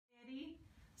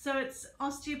So it's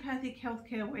Osteopathic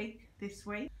Healthcare Week this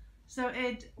week. So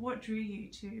Ed, what drew you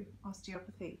to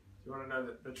osteopathy? Do you want to know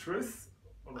the truth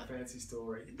or the fancy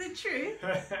story? The truth.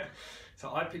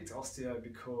 So I picked Osteo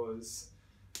because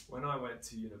when I went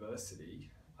to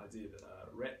university, I did a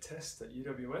RET test at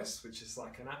UWS, which is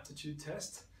like an aptitude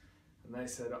test. And they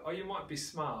said, oh, you might be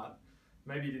smart.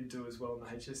 Maybe you didn't do as well in the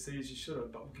HSC as you should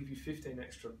have, but we'll give you 15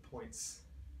 extra points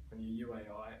on your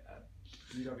UAI at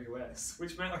UWS,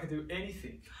 which meant I could do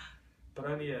anything, but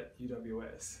only at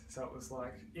UWS. So it was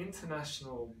like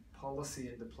international policy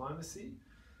and diplomacy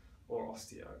or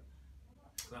Osteo.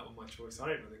 That was my choice. I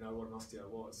didn't really know what an Osteo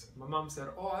was. My mum said,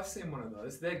 oh, I've seen one of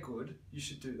those. They're good. You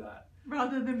should do that.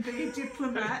 Rather than be a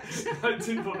diplomat. No,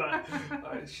 diplomat.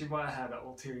 She might have had an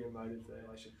ulterior motive there.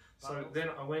 So then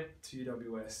I went to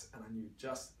UWS and I knew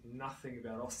just nothing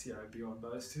about Osteo beyond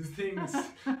those two things.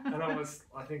 And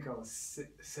I think I was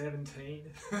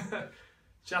 17,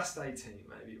 just 18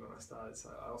 maybe when I started. So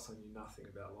I also knew nothing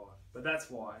about life. But that's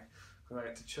why, because I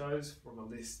had to choose from a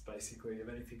list basically of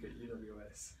anything at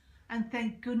UWS. And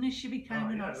thank goodness you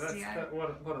became an Osteo.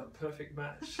 What a perfect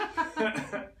match.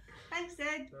 Thanks,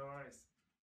 Ed. No worries.